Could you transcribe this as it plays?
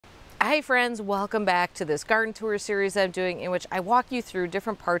Hi friends, welcome back to this garden tour series I'm doing, in which I walk you through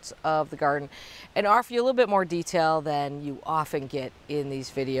different parts of the garden and offer you a little bit more detail than you often get in these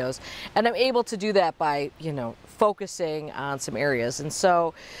videos. And I'm able to do that by, focusing on some areas. And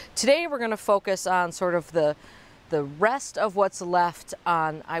so today we're going to focus on sort of the rest of what's left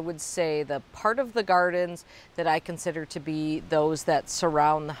on, I would say, the part of the gardens that I consider to be those that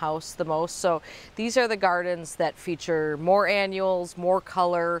surround the house the most. So these are the gardens that feature more annuals, more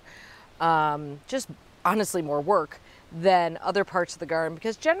color, just honestly more work than other parts of the garden,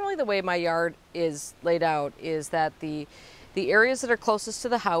 because generally the way my yard is laid out is that the areas that are closest to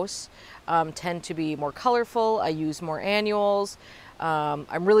the house tend to be more colorful. I use more annuals.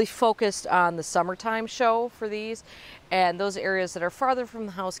 I'm really focused on the summertime show for these, and those areas that are farther from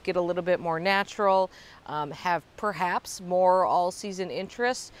the house get a little bit more natural, have perhaps more all-season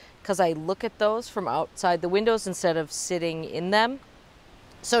interest because I look at those from outside the windows instead of sitting in them.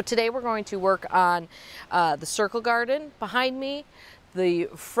 So today we're going to work on the circle garden behind me, the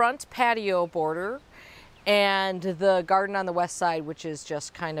front patio border, and the garden on the west side, which is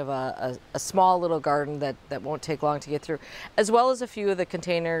just kind of a small little garden that won't take long to get through, as well as a few of the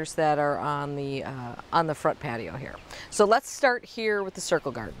containers that are on the front patio here. So let's start here with the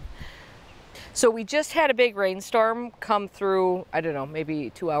circle garden. So we just had a big rainstorm come through, I don't know, maybe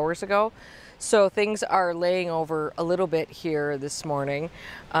 2 hours ago. So things are laying over a little bit here this morning.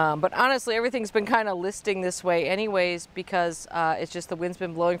 But honestly, everything's been kind of listing this way anyways, because it's just the wind's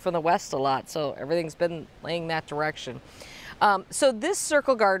been blowing from the west a lot. So everything's been laying that direction. So this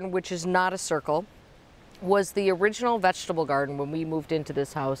circle garden, which is not a circle, was the original vegetable garden when we moved into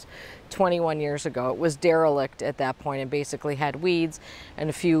this house 21 years ago. It was derelict at that point and basically had weeds and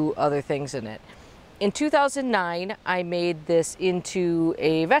a few other things in it. In 2009, I made this into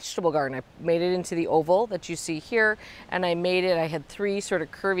a vegetable garden. I made it into the oval that you see here, and I had 3 sort of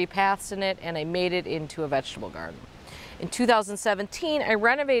curvy paths in it, and I made it into a vegetable garden. In 2017, I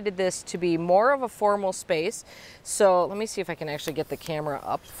renovated this to be more of a formal space. So let me see if I can actually get the camera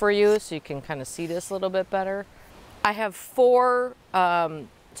up for you so you can kind of see this a little bit better. I have 4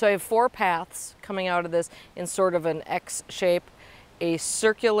 paths coming out of this in sort of an X shape. A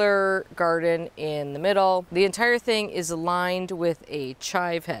circular garden in the middle. The entire thing is aligned with a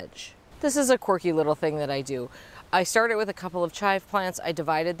chive hedge. This is a quirky little thing that I do. I started with a couple of chive plants. I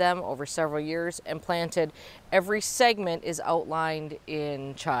divided them over several years and planted. Every segment is outlined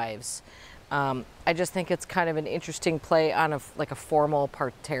in chives. I just think it's kind of an interesting play on like a formal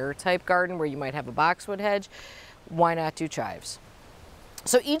parterre type garden where you might have a boxwood hedge. Why not do chives?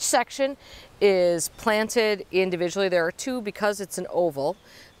 So each section is planted individually. There are 2 because it's an oval.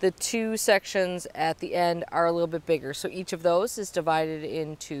 The 2 sections at the end are a little bit bigger. So each of those is divided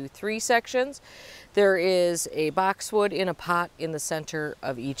into 3 sections. There is a boxwood in a pot in the center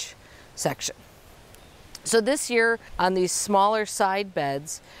of each section. So this year on these smaller side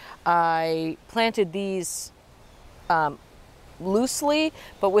beds, I planted these loosely,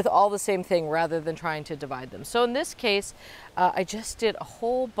 but with all the same thing rather than trying to divide them. So in this case, I just did a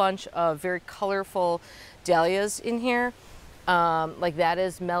whole bunch of very colorful dahlias in here. Like that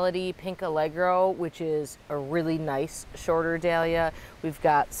is Melody Pink Allegro, which is a really nice shorter dahlia. We've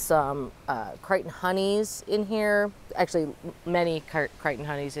got some Crichton Honeys in here, actually many Crichton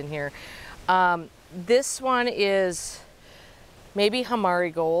Honeys in here. This one is maybe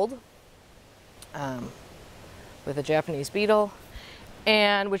Hamari Gold, with a Japanese beetle,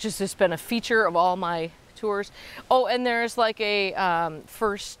 and which has just been a feature of all my tours. Oh, and there's like a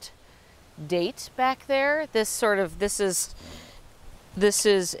first date back there. This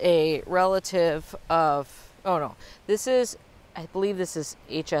is a relative of, oh no, I believe this is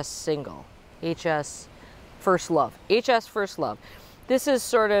HS single, HS First Love. This is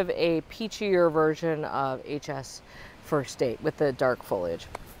sort of a peachier version of HS First Date with the dark foliage.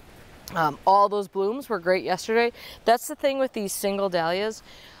 All those blooms were great yesterday. That's the thing with these single dahlias.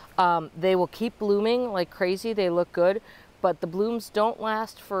 They will keep blooming like crazy. They look good, but the blooms don't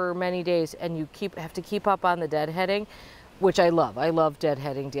last for many days, and you have to keep up on the deadheading, which I love. I love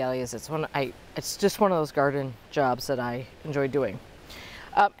deadheading dahlias. It's just one of those garden jobs that I enjoy doing.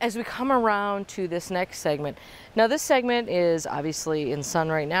 As we come around to this next segment, now this segment is obviously in sun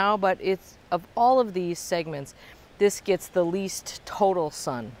right now, but it's of all of these segments, this gets the least total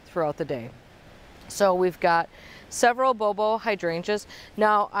sun throughout the day. So we've got several Bobo hydrangeas.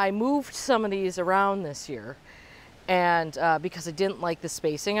 Now I moved some of these around this year, and because I didn't like the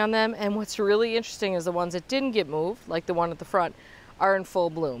spacing on them. And what's really interesting is the ones that didn't get moved, like the one at the front, are in full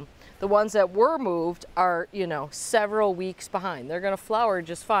bloom. The ones that were moved are, several weeks behind. They're going to flower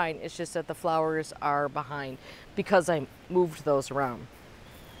just fine. It's just that the flowers are behind because I moved those around.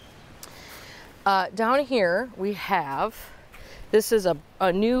 Down here we have, this is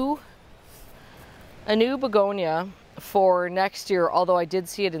a new begonia for next year, although I did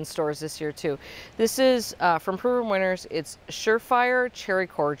see it in stores this year too. This is from Proven Winners. It's Surefire Cherry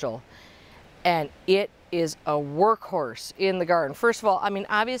Cordial, and it is a workhorse in the garden. First of all, I mean,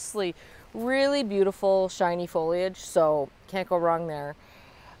 obviously really beautiful shiny foliage, so can't go wrong there.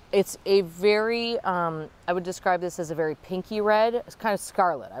 It's a very, I would describe this as a very pinky red. It's kind of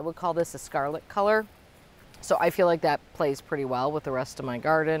scarlet. I would call this a scarlet color. So I feel like that plays pretty well with the rest of my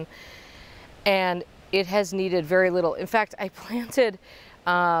garden. And it has needed very little. In fact, I planted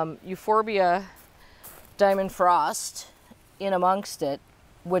Euphorbia Diamond Frost in amongst it,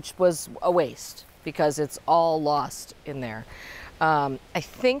 which was a waste because it's all lost in there. I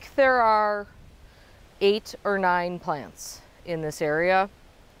think there are 8 or 9 plants in this area.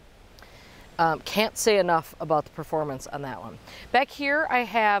 Can't say enough about the performance on that one. Back here I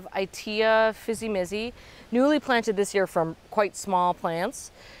have Itea Fizzy Mizzy, newly planted this year from quite small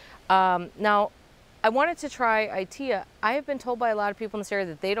plants. Now, I wanted to try Itea. I have been told by a lot of people in this area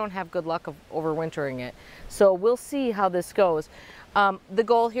that they don't have good luck of overwintering it. So we'll see how this goes. The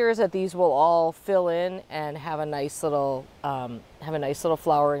goal here is that these will all fill in and have a nice little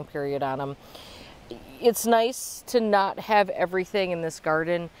flowering period on them. It's nice to not have everything in this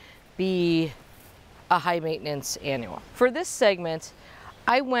garden be a high maintenance annual. For this segment,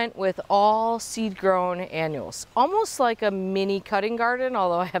 I went with all seed grown annuals, almost like a mini cutting garden,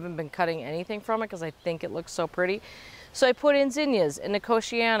 although I haven't been cutting anything from it because I think it looks so pretty. So I put in zinnias and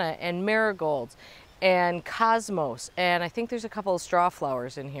nicotiana and marigolds and cosmos, and I think there's a couple of straw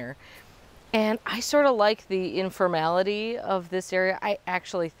flowers in here. And I sort of like the informality of this area. I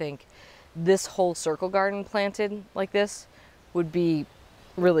actually think this whole circle garden planted like this would be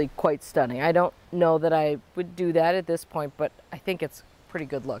really quite stunning. I don't know that I would do that at this point, but I think it's pretty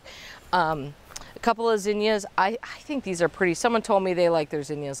good look. A couple of zinnias. I think these are pretty. Someone told me they like their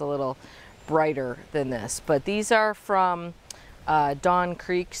zinnias a little brighter than this, but these are from Dawn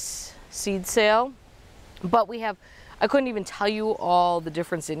Creek's seed sale. But we have, I couldn't even tell you all the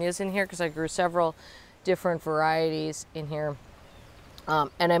different zinnias in here because I grew several different varieties in here.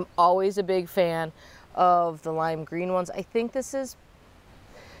 And I'm always a big fan of the lime green ones. I think this is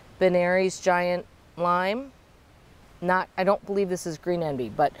Benary's Giant Lime. I don't believe this is Green Envy,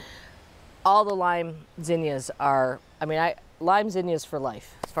 but all the lime zinnias are, lime zinnias for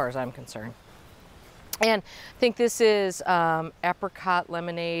life as far as I'm concerned. And I think this is Apricot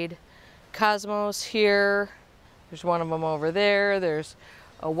Lemonade Cosmos here. There's one of them over there. There's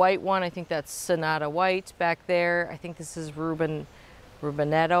a white one. I think that's Sonata White back there. I think this is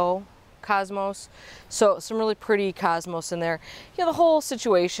Rubinetto Cosmos. So some really pretty cosmos in there. Yeah, the whole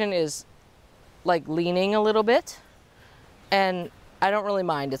situation is like leaning a little bit, and I don't really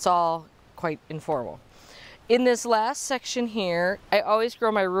mind. It's all quite informal. In this last section here, I always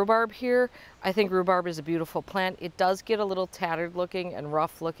grow my rhubarb here. I think rhubarb is a beautiful plant. It does get a little tattered looking and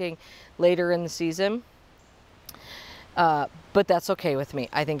rough looking later in the season, but that's okay with me.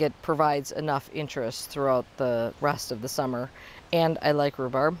 I think it provides enough interest throughout the rest of the summer, and I like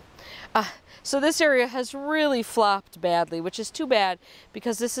rhubarb. So this area has really flopped badly, which is too bad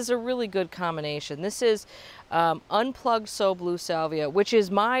because this is a really good combination. This is Unplugged So Blue Salvia, which is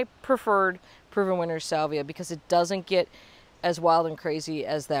my preferred Proven Winners salvia because it doesn't get as wild and crazy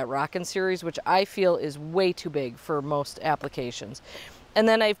as that Rockin' series, which I feel is way too big for most applications. And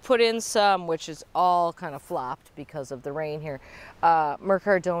then I've put in some, which is all kind of flopped because of the rain here,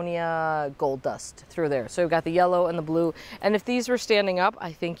 Mercardonia Gold Dust through there. So we've got the yellow and the blue. And if these were standing up,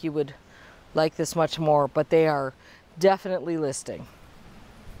 I think you would like this much more, but they are definitely listing.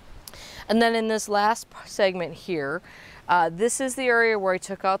 And then in this last segment here, this is the area where I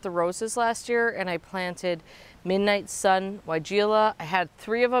took out the roses last year and I planted Midnight Sun Weigela. I had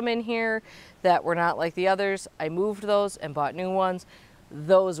 3 of them in here that were not like the others. I moved those and bought new ones.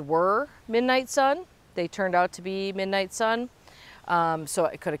 Those were Midnight Sun. They turned out to be Midnight Sun. So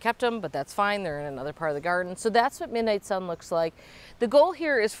I could have kept them, but that's fine. They're in another part of the garden. So that's what Midnight Sun looks like. The goal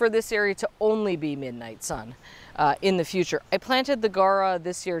here is for this area to only be Midnight Sun in the future. I planted the Gara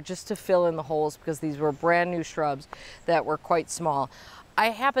this year just to fill in the holes because these were brand new shrubs that were quite small. I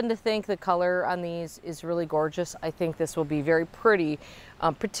happen to think the color on these is really gorgeous. I think this will be very pretty,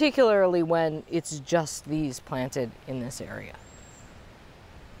 particularly when it's just these planted in this area.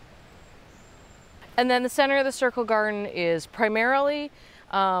 And then the center of the circle garden is primarily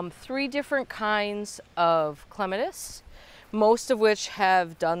 3 different kinds of clematis, most of which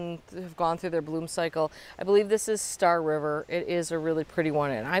have gone through their bloom cycle. I believe this is Star River. It is a really pretty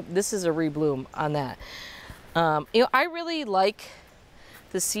one, and this is a rebloom on that. You know, I really like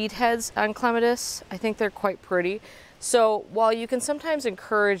the seed heads on clematis. I think they're quite pretty. So while you can sometimes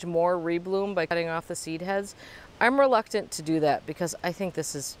encourage more rebloom by cutting off the seed heads, I'm reluctant to do that because I think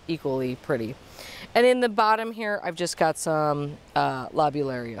this is equally pretty. And in the bottom here, I've just got some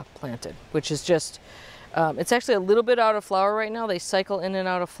lobularia planted, which is just, it's actually a little bit out of flower right now. They cycle in and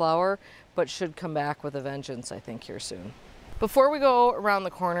out of flower, but should come back with a vengeance, I think, here soon. Before we go around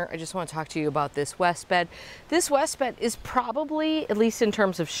the corner, I just want to talk to you about this west bed. This west bed is probably, at least in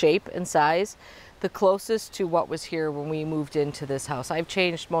terms of shape and size, the closest to what was here when we moved into this house. I've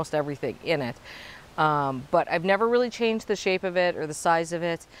changed most everything in it, but I've never really changed the shape of it or the size of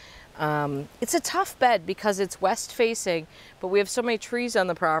it. It's a tough bed because it's west facing, but we have so many trees on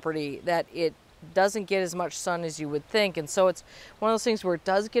the property that it doesn't get as much sun as you would think. And so it's one of those things where it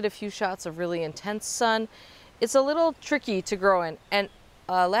does get a few shots of really intense sun. It's a little tricky to grow in. And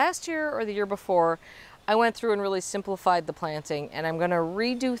last year or the year before, I went through and really simplified the planting, and I'm gonna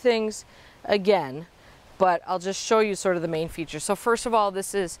redo things again, but I'll just show you sort of the main features. So first of all,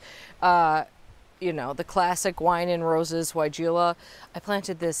 this is, you know, the classic wine and roses weigela. I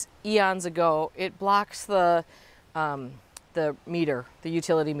planted this eons ago. It blocks the meter, the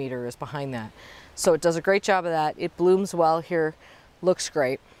utility meter is behind that. So it does a great job of that. It blooms well here, looks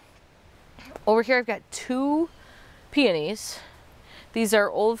great. Over here I've got 2 peonies. These are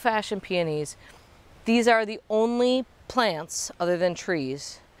old-fashioned peonies. These are the only plants, other than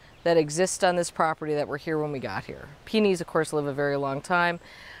trees, that exist on this property that were here when we got here. Peonies, of course, live a very long time.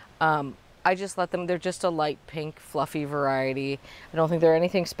 I just let them, they're just a light pink, fluffy variety. I don't think they're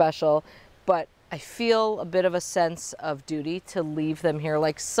anything special, but I feel a bit of a sense of duty to leave them here.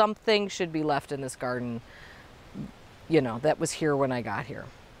 Like something should be left in this garden, you know, that was here when I got here.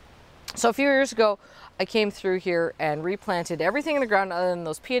 So a few years ago, I came through here and replanted everything in the ground other than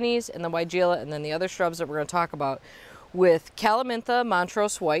those peonies and the weigela and then the other shrubs that we're going to talk about with Calamintha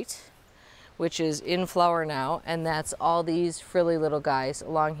Montrose White, which is in flower now, and that's all these frilly little guys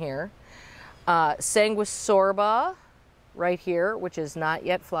along here. Sanguisorba right here, which is not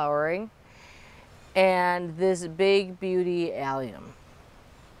yet flowering, and this Big Beauty Allium.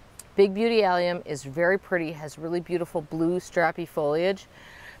 Big Beauty Allium is very pretty, has really beautiful blue strappy foliage,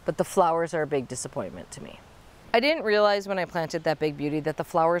 but the flowers are a big disappointment to me. I didn't realize when I planted that Big Beauty that the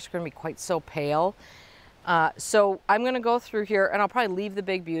flowers are going to be quite so pale. So I'm going to go through here and I'll probably leave the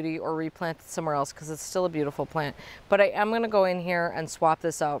Big Beauty or replant it somewhere else because it's still a beautiful plant. But I am going to go in here and swap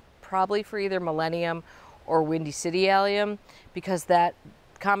this out probably for either Millennium or Windy City Allium because that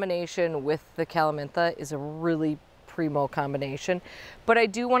combination with the Calamintha is a really primo combination. But I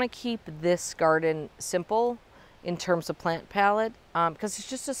do want to keep this garden simple in terms of plant palette because it's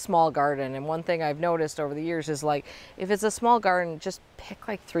just a small garden, and one thing I've noticed over the years is like if it's a small garden, just pick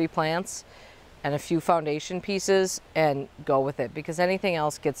like 3 plants and a few foundation pieces and go with it because anything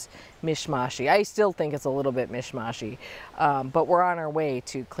else gets mishmashy. I still think it's a little bit mishmashy, but we're on our way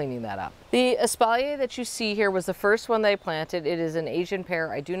to cleaning that up. The espalier that you see here was the first one that I planted. It is an Asian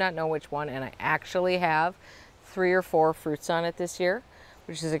pear. I do not know which one, and I actually have 3 or 4 fruits on it this year,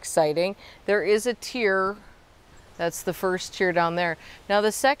 which is exciting. There is a tier. That's the first tier down there. Now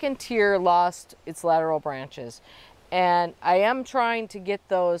the second tier lost its lateral branches, and I am trying to get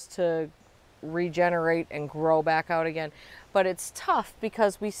those to regenerate and grow back out again, but it's tough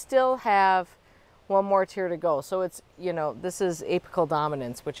because we still have one more tier to go. So it's, you know, this is apical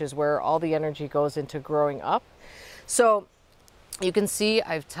dominance, which is where all the energy goes into growing up. So you can see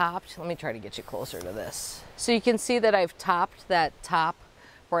I've topped, let me try to get you closer to this. So you can see that I've topped that top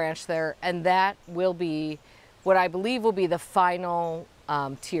branch there, and that will be what I believe will be the final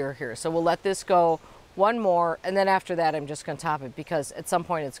tier here. So we'll let this go one more, and then after that I'm just going to top it because at some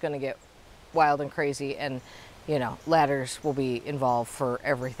point it's going to get wild and crazy, and you know, ladders will be involved for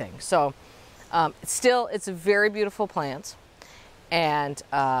everything. So it's a very beautiful plant, and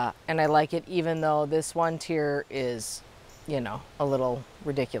I like it even though this one tier is, you know, a little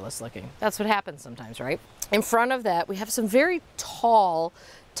ridiculous looking. That's what happens sometimes, right? In front of that we have some very tall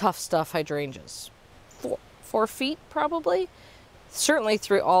tough stuff hydrangeas. 4 feet probably, certainly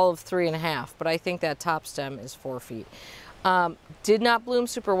all of 3.5, but I think that top stem is 4 feet. Did not bloom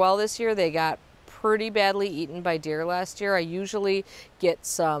super well this year. They got pretty badly eaten by deer last year. I usually get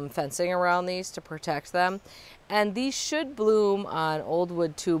some fencing around these to protect them, and these should bloom on old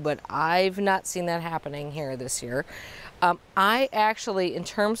wood too, but I've not seen that happening here this year. I actually, in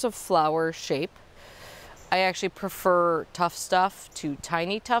terms of flower shape, I actually prefer tough stuff to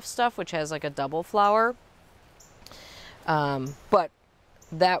tiny tough stuff, which has like a double flower. But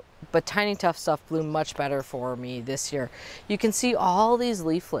that but Tiny Tough Stuff bloomed much better for me this year. You can see all these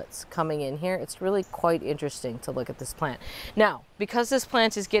leaflets coming in here. It's really quite interesting to look at this plant. Now, because this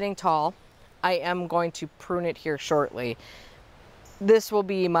plant is getting tall, I am going to prune it here shortly. This will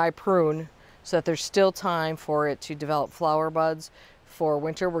be my prune so that there's still time for it to develop flower buds for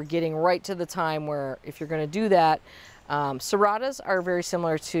winter. We're getting right to the time where if you're going to do that, serratas are very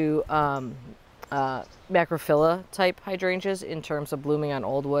similar to macrophylla type hydrangeas in terms of blooming on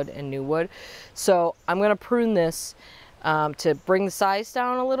old wood and new wood. So I'm going to prune this to bring the size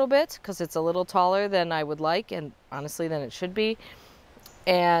down a little bit because it's a little taller than I would like, and honestly than it should be.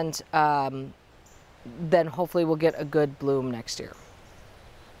 And then hopefully we'll get a good bloom next year.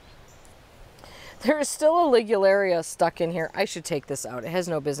 There is still a ligularia stuck in here. I should take this out. It has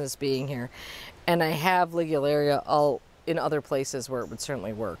no business being here. And I have ligularia all in other places where it would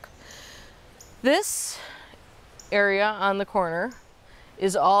certainly work. This area on the corner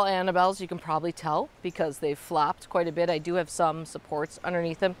is all Annabelles. You can probably tell because they've flopped quite a bit. I do have some supports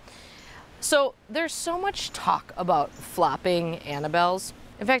underneath them. So there's so much talk about flopping Annabelles.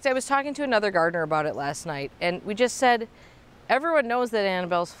 In fact, I was talking to another gardener about it last night, and we just said, everyone knows that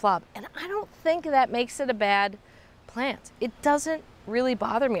Annabelles flop, and I don't think that makes it a bad plant. It doesn't really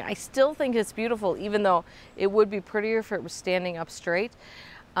bother me. I still think it's beautiful, even though it would be prettier if it was standing up straight.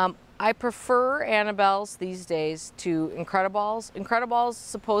 I prefer Annabelles these days to Incrediballs. Incrediballs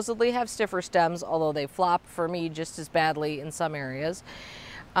supposedly have stiffer stems, although they flop for me just as badly in some areas.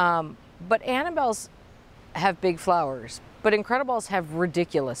 But Annabelles have big flowers, but Incrediballs have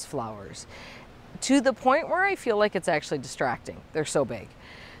ridiculous flowers to the point where I feel like it's actually distracting. They're so big.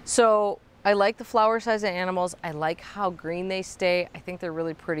 So I like the flower size of Annabelles. I like how green they stay. I think they're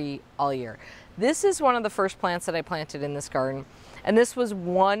really pretty all year. This is one of the first plants that I planted in this garden. And this was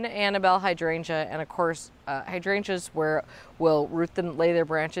one Annabelle hydrangea, and of course hydrangeas will root them, lay their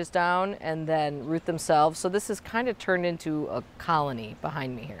branches down and then root themselves. So this has kind of turned into a colony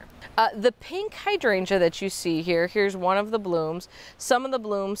behind me here. The pink hydrangea that you see here, here's one of the blooms. Some of the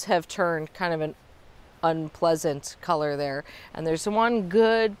blooms have turned kind of an unpleasant color there, and there's one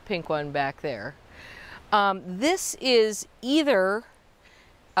good pink one back there. This is either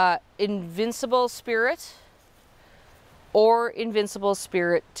Invincible Spirit or Invincible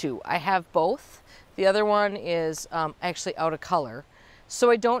Spirit 2. I have both. The other one is actually out of color,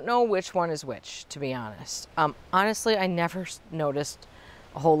 so I don't know which one is which, to be honest. Honestly, I never noticed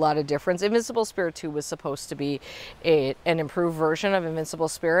a whole lot of difference. Invincible Spirit 2 was supposed to be an improved version of Invincible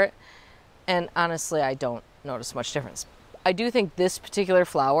Spirit, and honestly, I don't notice much difference. I do think this particular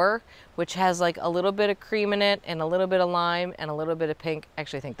flower, which has like a little bit of cream in it and a little bit of lime and a little bit of pink, I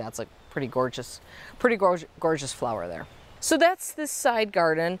actually think that's a pretty gorgeous flower there. So that's this side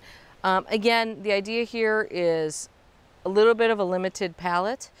garden. Again, the idea here is a little bit of a limited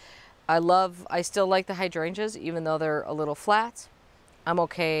palette. I still like the hydrangeas, even though they're a little flat. I'm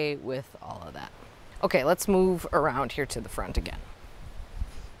okay with all of that. Okay, let's move around here to the front again.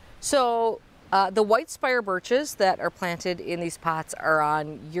 So the white spire birches that are planted in these pots are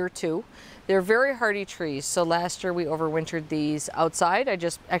on year 2. They're very hardy trees. So last year we overwintered these outside. I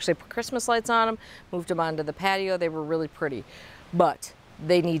just actually put Christmas lights on them, moved them onto the patio. They were really pretty, but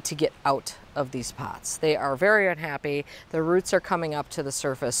they need to get out of these pots. They are very unhappy. The roots are coming up to the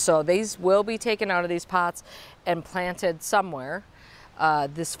surface. So these will be taken out of these pots and planted somewhere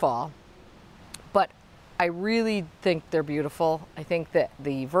this fall. But I really think they're beautiful. I think that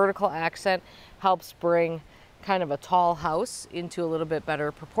the vertical accent helps bring kind of a tall house into a little bit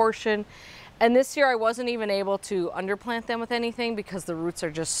better proportion. And this year I wasn't even able to underplant them with anything because the roots are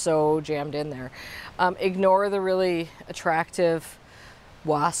just so jammed in there. Ignore the really attractive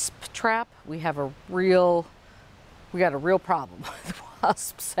wasp trap. We got a real problem with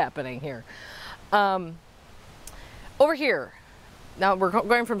wasps happening here. Over here, now we're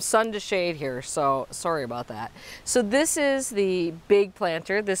going from sun to shade here, so sorry about that. So this is the big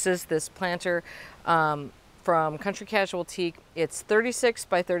planter. This is this planter from Country Casual Teak. It's 36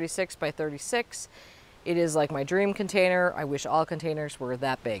 by 36 by 36. It is like my dream container. I wish all containers were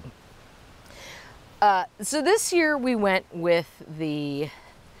that big. So this year we went with the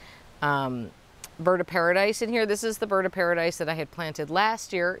Bird of Paradise in here. This is the Bird of Paradise that I had planted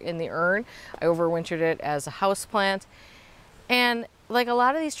last year in the urn. I overwintered it as a house plant. And like a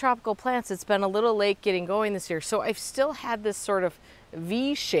lot of these tropical plants, it's been a little late getting going this year. So I've still had this sort of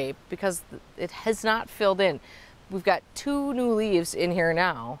V shape because it has not filled in. We've got 2 new leaves in here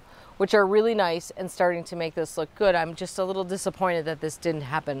now, which are really nice and starting to make this look good. I'm just a little disappointed that this didn't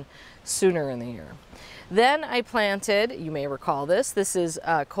happen sooner in the year. Then I planted, you may recall this is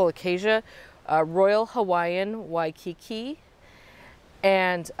Colocasia, Royal Hawaiian Waikiki.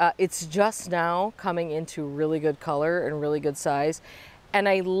 And it's just now coming into really good color and really good size. And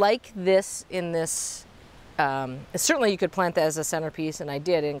I like this in this, certainly you could plant that as a centerpiece, and I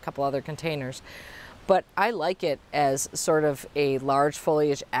did in a couple other containers, but I like it as sort of a large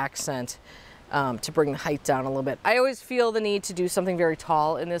foliage accent to bring the height down a little bit. I always feel the need to do something very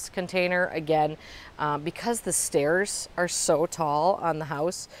tall in this container, again, because the stairs are so tall on the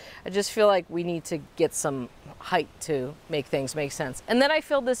house. I just feel like we need to get some height to make things make sense. And then I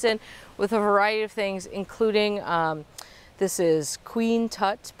filled this in with a variety of things, including this is Queen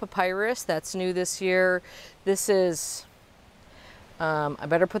Tut Papyrus. That's new this year. This is, I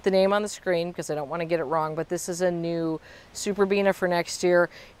better put the name on the screen because I don't want to get it wrong, but this is a new Super Bina for next year.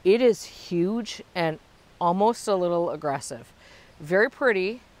 It is huge and almost a little aggressive. Very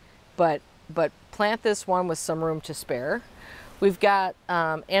pretty, but plant this one with some room to spare. We've got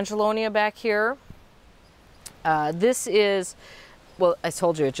Angelonia back here. This is, well, I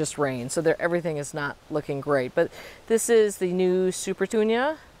told you it just rained, so everything is not looking great. But this is the new Super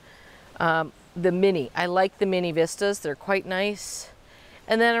Tunia, the mini. I like the mini vistas. They're quite nice.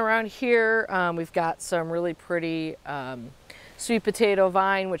 And then around here, we've got some really pretty sweet potato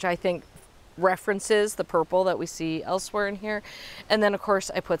vine, which I think references the purple that we see elsewhere in here. And then, of course,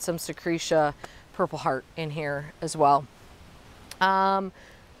 I put some Secretia Purple Heart in here as well.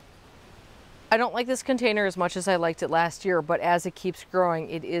 I don't like this container as much as I liked it last year, but as it keeps growing,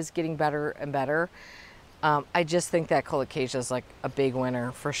 it is getting better and better. I just think that colocasia is like a big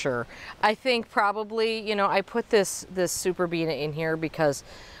winner for sure. I think probably, you know, I put this Super Bina in here because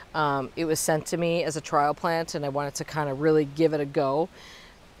it was sent to me as a trial plant and I wanted to kind of really give it a go.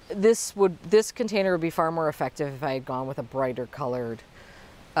 This container would be far more effective if I had gone with a brighter colored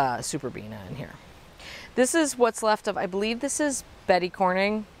Super Bina in here. This is what's left of, I believe this is Betty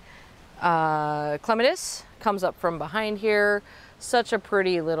Corning. Clematis comes up from behind here. Such a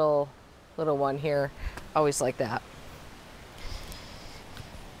pretty little one here. Always like that.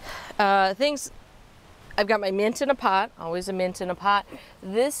 Things, I've got my mint in a pot. Always a mint in a pot.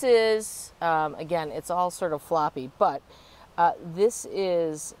 This is, again, it's all sort of floppy, but this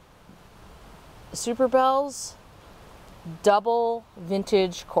is Super Bells Double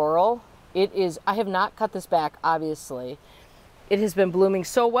Vintage Coral. It is, I have not cut this back, obviously. It has been blooming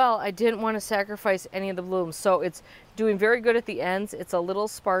so well, I didn't want to sacrifice any of the blooms. So it's doing very good at the ends. It's a little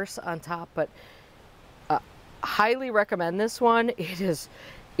sparse on top, but highly recommend this one.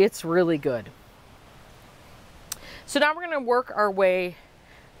 It's really good. So now we're going to work our way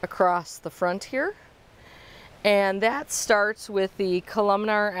across the front here. And that starts with the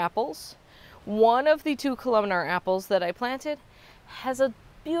columnar apples. One of the two columnar apples that I planted has a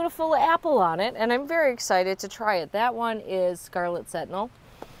beautiful apple on it, and I'm very excited to try it. That one is Scarlet Sentinel,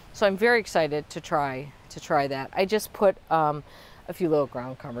 so I'm very excited to try that. I just put a few little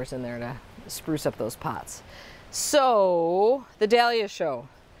ground covers in there to spruce up those pots. So the Dahlia show,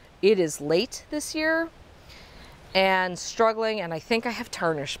 it is late this year and struggling, and I think I have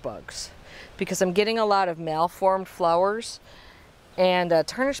tarnish bugs because I'm getting a lot of malformed flowers, and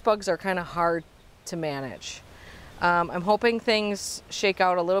tarnish bugs are kind of hard to manage. I'm hoping things shake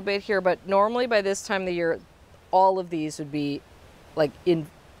out a little bit here, but normally by this time of the year, all of these would be like in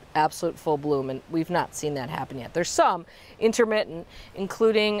absolute full bloom, and we've not seen that happen yet. There's some intermittent,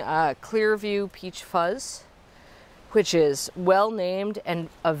 including Clearview Peach Fuzz, which is well named and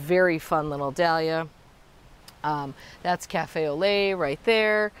a very fun little dahlia. That's Cafe au Lait right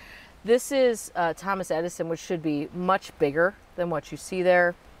there. This is Thomas Edison, which should be much bigger than what you see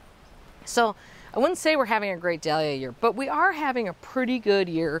there. So I wouldn't say we're having a great dahlia year, but we are having a pretty good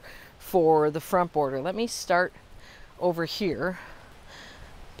year for the front border. Let me start over here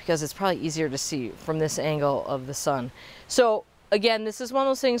because it's probably easier to see from this angle of the sun. So again, this is one of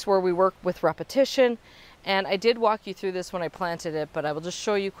those things where we work with repetition, and I did walk you through this when I planted it, but I will just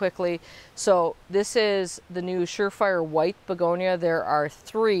show you quickly. So this is the new Surefire White Begonia. There are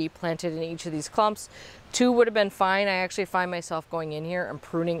 3 planted in each of these clumps. 2 would have been fine. I actually find myself going in here and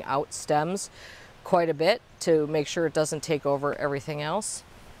pruning out stems quite a bit to make sure it doesn't take over everything else.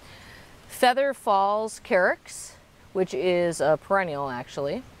 Feather Falls Carex, which is a perennial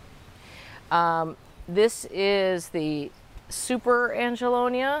actually. This is the Super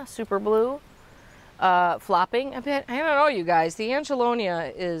Angelonia, Super Blue, flopping a bit. I don't know, you guys, the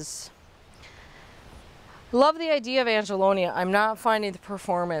Angelonia is, love the idea of Angelonia. I'm not finding the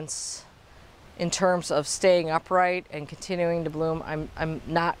performance in terms of staying upright and continuing to bloom. I'm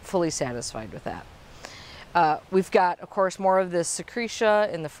not fully satisfied with that. We've got, of course, more of this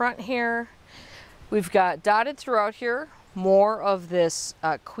Secretia in the front here. We've got dotted throughout here more of this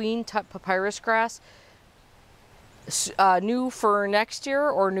Queen Tut Papyrus grass. New for next year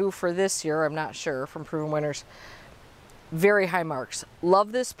or new for this year, I'm not sure, from Proven Winners. Very high marks.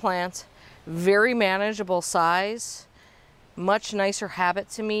 Love this plant. Very manageable size. Much nicer habit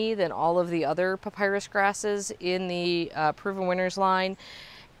to me than all of the other papyrus grasses in the Proven Winners line.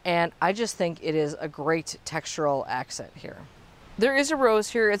 And I just think it is a great textural accent here. There is a rose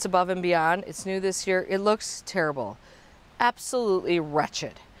here. It's Above and Beyond. It's new this year. It looks terrible. Absolutely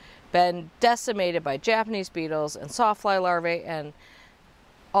wretched. Been decimated by Japanese beetles and sawfly larvae and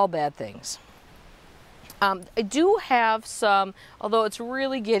all bad things. I do have some, although it's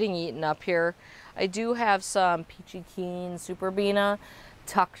really getting eaten up here, I do have some Peachy Keen Superbena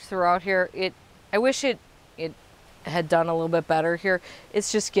tucked throughout here. I wish it had done a little bit better here.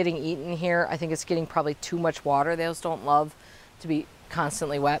 It's just getting eaten here. I think it's getting probably too much water. Those don't love to be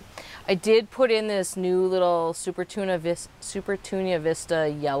constantly wet. I did put in this new little Supertunia Vista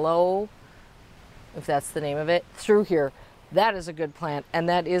Yellow, if that's the name of it, through here. That is a good plant, and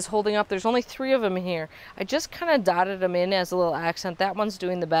that is holding up. There's only 3 of them here. I just kind of dotted them in as a little accent. That one's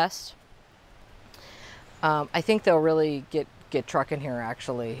doing the best. I think they'll really get trucking here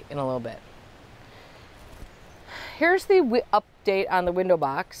actually in a little bit. Here's the update on the window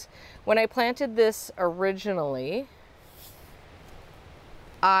box. When I planted this originally,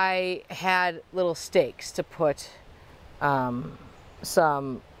 I had little stakes to put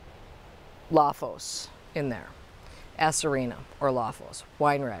some Lophos in there. Acerina or Lophos,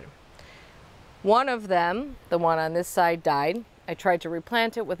 wine red. One of them, the one on this side, died. I tried to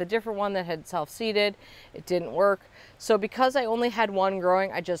replant it with a different one that had self-seeded. It didn't work. So because I only had one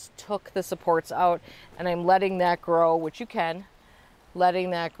growing, I just took the supports out and I'm letting that grow, which you can,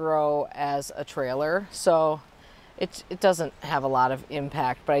 letting that grow as a trailer. So it doesn't have a lot of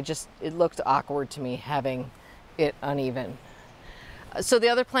impact, but it looked awkward to me having it uneven. So the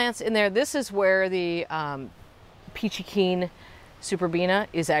other plants in there, this is where the Peachy Keen Superbena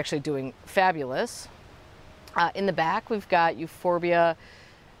is actually doing fabulous. In the back, we've got Euphorbia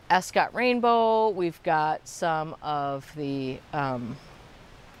Escott Rainbow. We've got some of the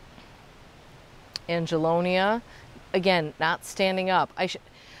Angelonia. Again, not standing up.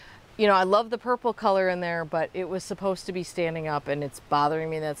 You know, I love the purple color in there, but it was supposed to be standing up and it's bothering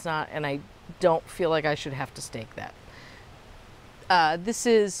me that's not, and I don't feel like I should have to stake that. This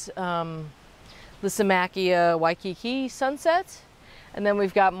is Lysimachia Waikiki Sunset. And then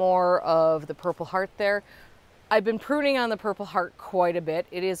we've got more of the Purple Heart there. I've been pruning on the Purple Heart quite a bit.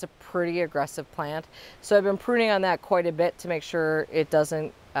 It is a pretty aggressive plant. So I've been pruning on that quite a bit to make sure it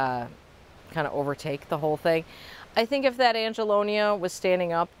doesn't kind of overtake the whole thing. I think if that Angelonia was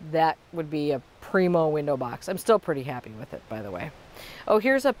standing up, that would be a primo window box. I'm still pretty happy with it, by the way. Oh,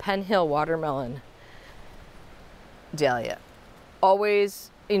 here's a Penn Hill Watermelon Dahlia.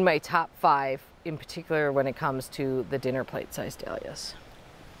 Always in my top 5, in particular when it comes to the dinner plate size dahlias.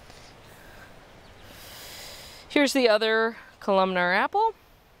 Here's the other columnar apple.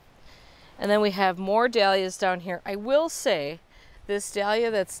 And then we have more dahlias down here. I will say this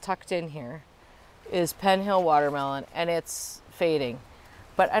dahlia that's tucked in here is Penn Hill Watermelon and it's fading.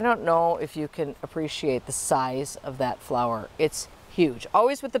 But I don't know if you can appreciate the size of that flower. It's huge.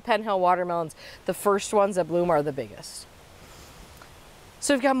 Always with the Penn Hill Watermelons, the first ones that bloom are the biggest.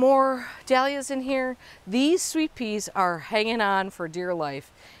 So we've got more dahlias in here. These sweet peas are hanging on for dear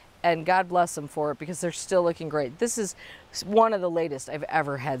life, and God bless them for it because they're still looking great. This is one of the latest I've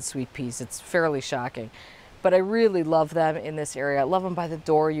ever had sweet peas. It's fairly shocking, but I really love them in this area. I love them by the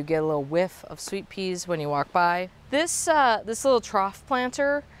door. You get a little whiff of sweet peas when you walk by. This little trough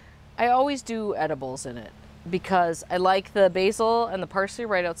planter, I always do edibles in it, because I like the basil and the parsley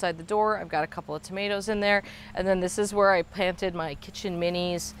right outside the door. I've got a couple of tomatoes in there. And then this is where I planted my Kitchen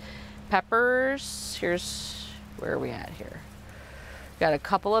Minis peppers. Here's, where are we at here? Got a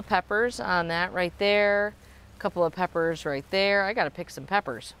couple of peppers on that right there. A couple of peppers right there. I got to pick some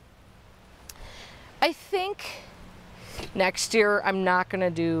peppers. I think next year I'm not going to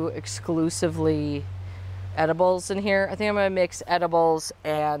do exclusively edibles in here. I think I'm going to mix edibles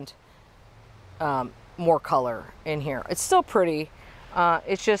and more color in here. It's still pretty.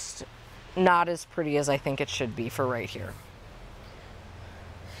 It's just not as pretty as I think it should be for right here.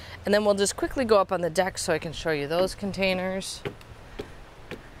 And then we'll just quickly go up on the deck so I can show you those containers.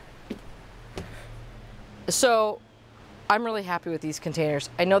 So I'm really happy with these containers.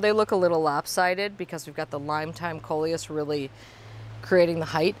 I know they look a little lopsided because we've got the Lime-Time Coleus really creating the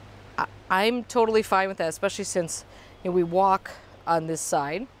height. I'm totally fine with that, especially since, you know, we walk on this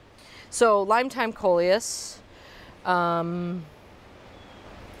side. So Lime-Time Coleus, I'll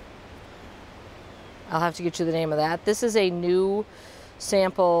have to get you the name of that. This is a new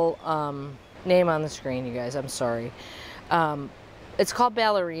sample name on the screen, you guys. I'm sorry. It's called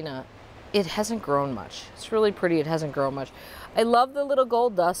Ballerina. It hasn't grown much. It's really pretty. It hasn't grown much. I love the little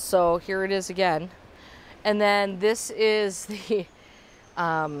gold dust, so here it is again. And then this is the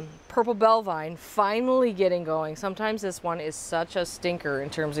purple bellvine finally getting going. Sometimes this one is such a stinker in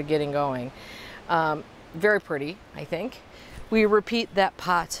terms of getting going. Very pretty, I think. We repeat that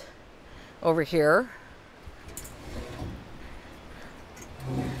pot over here.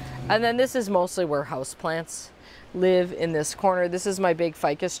 And then this is mostly where houseplants live in this corner. This is my big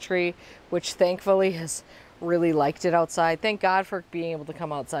ficus tree, which thankfully has really liked it outside. Thank God for being able to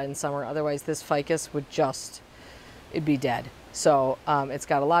come outside in summer. Otherwise this ficus would it'd be dead. So it's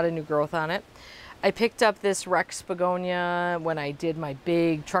got a lot of new growth on it. I picked up this Rex begonia when I did my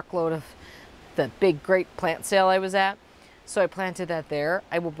big truckload of the big great plant sale I was at. So I planted that there.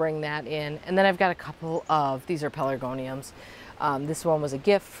 I will bring that in. And then I've got a couple of, these are pelargoniums. This one was a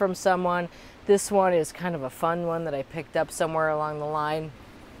gift from someone. This one is kind of a fun one that I picked up somewhere along the line.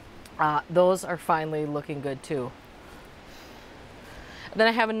 Those are finally looking good too. And then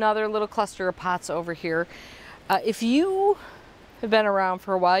I have another little cluster of pots over here. If you have been around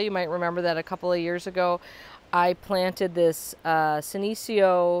for a while, you might remember that a couple of years ago, I planted this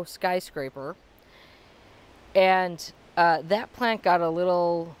Senecio skyscraper. And that plant got a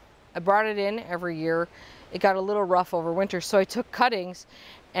little, I brought it in every year. It got a little rough over winter. So I took cuttings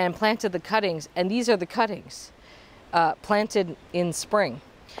and planted the cuttings. And these are the cuttings planted in spring.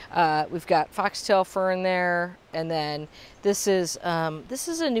 We've got foxtail fern there. And then this is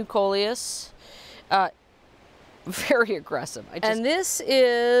a new coleus. Very aggressive. And this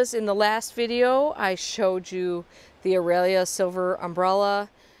is, in the last video, I showed you the Aurelia silver umbrella.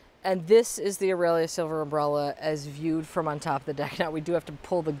 And this is the Aurelia silver umbrella as viewed from on top of the deck. Now we do have to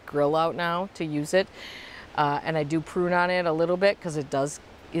pull the grill out now to use it. And I do prune on it a little bit because it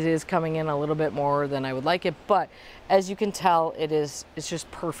is coming in a little bit more than I would like it. But as you can tell, it's just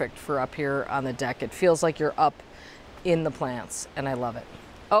perfect for up here on the deck. It feels like you're up in the plants and I love it.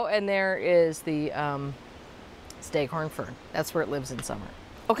 Oh, and there is the staghorn fern. That's where it lives in summer.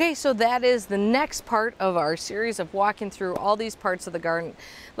 Okay, so that is the next part of our series of walking through all these parts of the garden.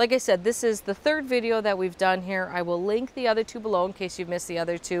 Like I said, this is the third video that we've done here. I will link the other two below in case you've missed the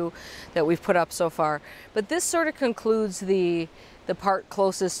other two that we've put up so far. But this sort of concludes the part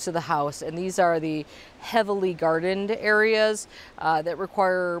closest to the house, and these are the heavily gardened areas that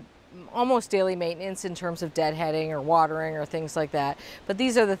require almost daily maintenance in terms of deadheading or watering or things like that. But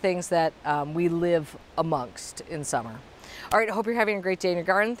these are the things that we live amongst in summer. All right, I hope you're having a great day in your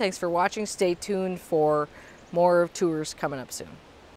garden. Thanks for watching. Stay tuned for more tours coming up soon.